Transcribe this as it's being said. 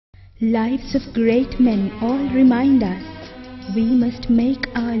Lives of great men all remind us we must make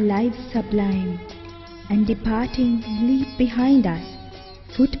our lives sublime, and departing leave behind us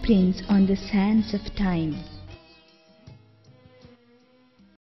footprints on the sands of time.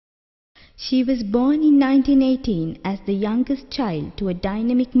 She was born in 1918 as the youngest child to a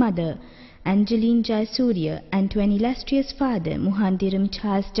dynamic mother, Angeline Jayasuriya, and to an illustrious father, Muhandiram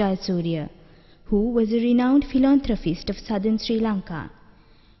Charles Jayasuriya, who was a renowned philanthropist of southern Sri Lanka.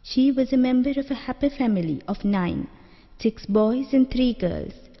 She was a member of a happy family of 9, 6 boys and 3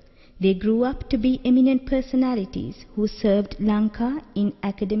 girls. They grew up to be eminent personalities who served Lanka in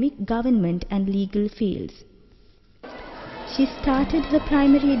academic, government and legal fields. She started her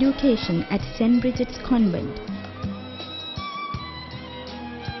primary education at St. Bridget's Convent.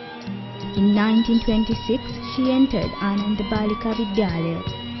 In 1926, she entered Ananda Balika Vidyalaya,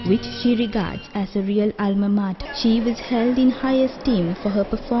 which she regards as a real alma mater. She was held in high esteem for her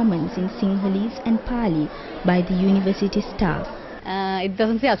performance in Sinhalese and Pali by the university staff.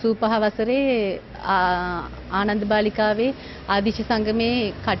 1985 වසරේ ආනන්ද බාලිකාවේ ආදිශ සංගමේ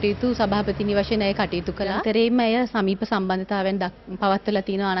කටයුතු සභාපතිනි වශයෙන් ඇය කටයුතු කළා. ඒතරේම ඇය සමීප සම්බන්ධතාවයන් පවත්වලා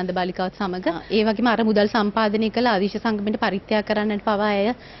තිනවා ආනන්ද බාලිකාවත් සමග. ඒ වගේම අර මුදල් සම්පාදනය කළ ආදිශ සංගමයට පරිත්‍යාග කරන්නට පවා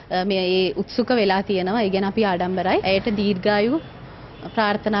ඇය මේ උත්සුක වෙලා තියෙනවා. ඒ ගැන අපි ආඩම්බරයි. ඇයට දීර්ඝායු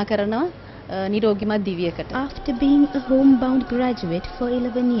ප්‍රාර්ථනා කරනවා නිරෝගිමත් දිවියකට. After being a homebound graduate for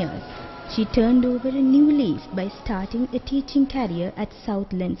 11 years, she turned over a new leaf by starting a teaching career at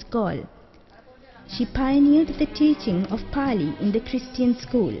Southlands Gaol. She pioneered the teaching of Pali in the Christian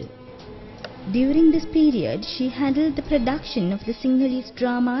school. During this period, she handled the production of the Sinhalese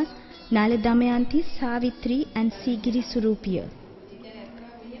dramas Nala Damayanti, Savitri and Sigiri Surupiya.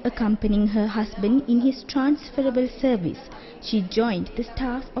 Accompanying her husband in his transferable service, she joined the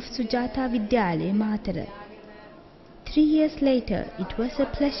staff of Sujata Vidyalaya, Matara. 3 years later, it was a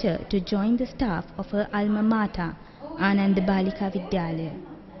pleasure to join the staff of her alma mater, Ananda Balika Vidyalaya.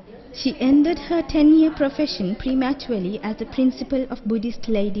 She ended her 10-year profession prematurely as the principal of Buddhist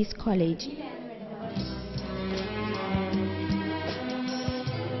Ladies' College.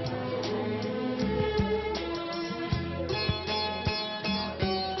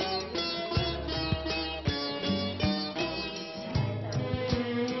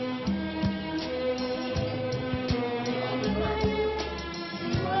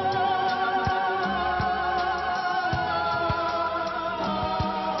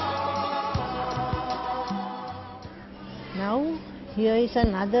 Now, here is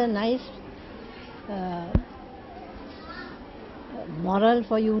another nice moral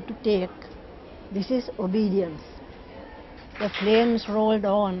for you to take. This is obedience. The flames rolled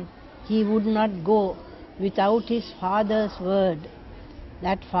on. He would not go without his father's word.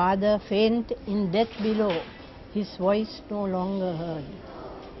 That father faint in death below, his voice no longer heard.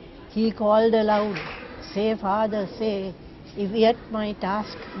 He called aloud, "Say, Father, say, if yet my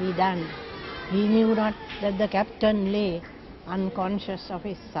task be done." He knew not that the captain lay unconscious of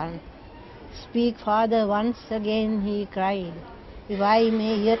his son. "Speak, Father, once again," he cried, "if I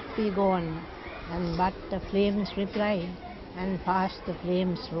may yet be gone." And but the flames replied, and fast the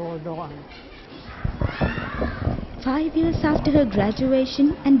flames rolled on. 5 years after her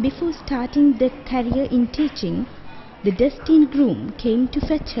graduation and before starting the career in teaching, the destined groom came to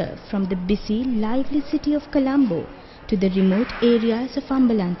fetch her from the busy, lively city of Colombo to the remote areas of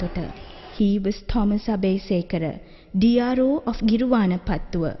Ambalantota. He was Gladys Abeysekera, DRO of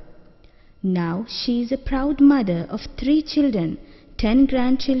Giruvanapattuwa. Now she is a proud mother of 3 children, 10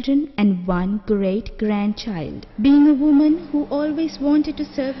 grandchildren and 1 great-grandchild. Being a woman who always wanted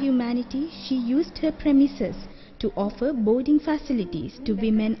to serve humanity, she used her premises to offer boarding facilities to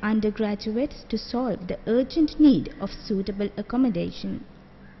women undergraduates to solve the urgent need of suitable accommodation.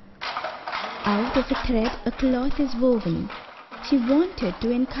 Out of a thread a cloth is woven. She wanted to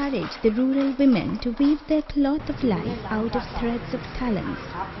encourage the rural women to weave their cloth of life out of threads of talents.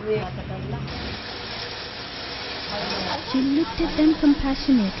 She looked at them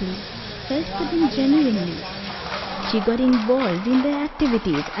compassionately, felt for them genuinely. She got involved in their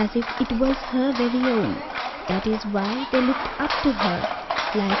activities as if it was her very own. That is why they looked up to her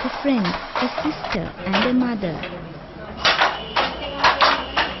like a friend, a sister and a mother.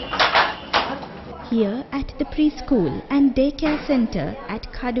 Here at the preschool and daycare center at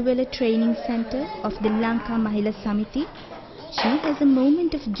Kaduwela Training Center of the Lanka Mahila Samiti, she has a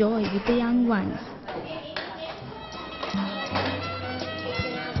moment of joy with the young ones.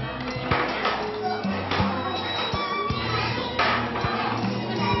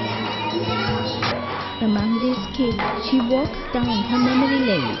 Among these kids, she walks down her memory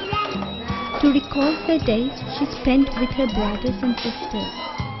lane to recall the days she spent with her brothers and sisters.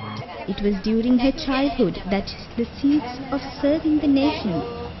 It was during her childhood that the seeds of serving the nation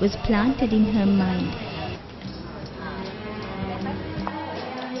was planted in her mind.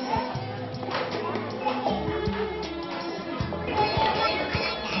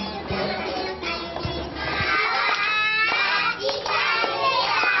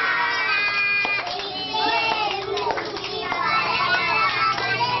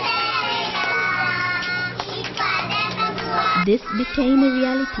 This became a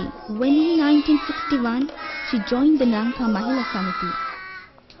reality when in 1961 she joined the Lanka Mahila Samiti.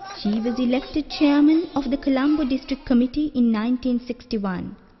 She was elected chairman of the Colombo District Committee in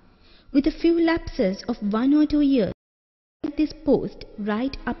 1961. With a few lapses of 1 or 2 years, she held this post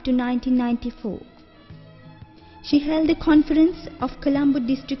right up to 1994. She held the conference of Colombo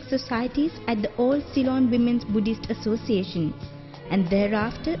District Societies at the All Ceylon Women's Buddhist Association and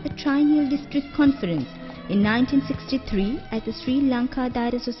thereafter a triennial district conference in 1963 at the Sri Lanka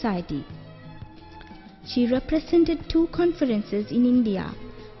Dara Society. She represented 2 conferences in India,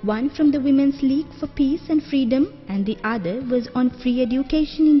 one from the Women's League for Peace and Freedom and the other was on free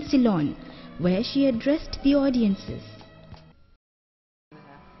education in Ceylon, where she addressed the audiences.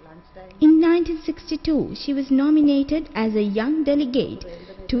 In 1962, she was nominated as a young delegate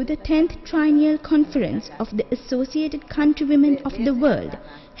to the 10th Triennial Conference of the Associated Countrywomen of the World,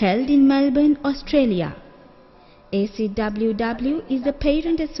 held in Melbourne, Australia. ACWW is the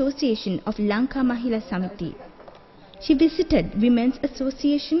parent association of Lanka Mahila Samiti. She visited Women's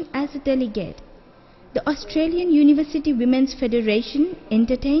Association as a delegate. The Australian University Women's Federation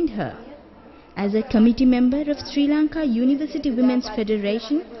entertained her. As a committee member of Sri Lanka University Women's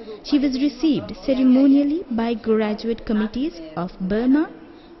Federation, she was received ceremonially by graduate committees of Burma,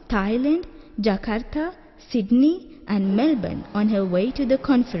 Thailand, Jakarta, Sydney and Melbourne on her way to the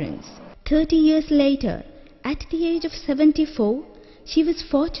conference. 30 years later, at the age of 74, she was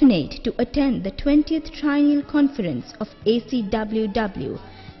fortunate to attend the 20th Triennial Conference of ACWW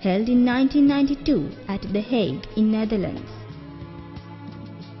held in 1992 at The Hague in Netherlands.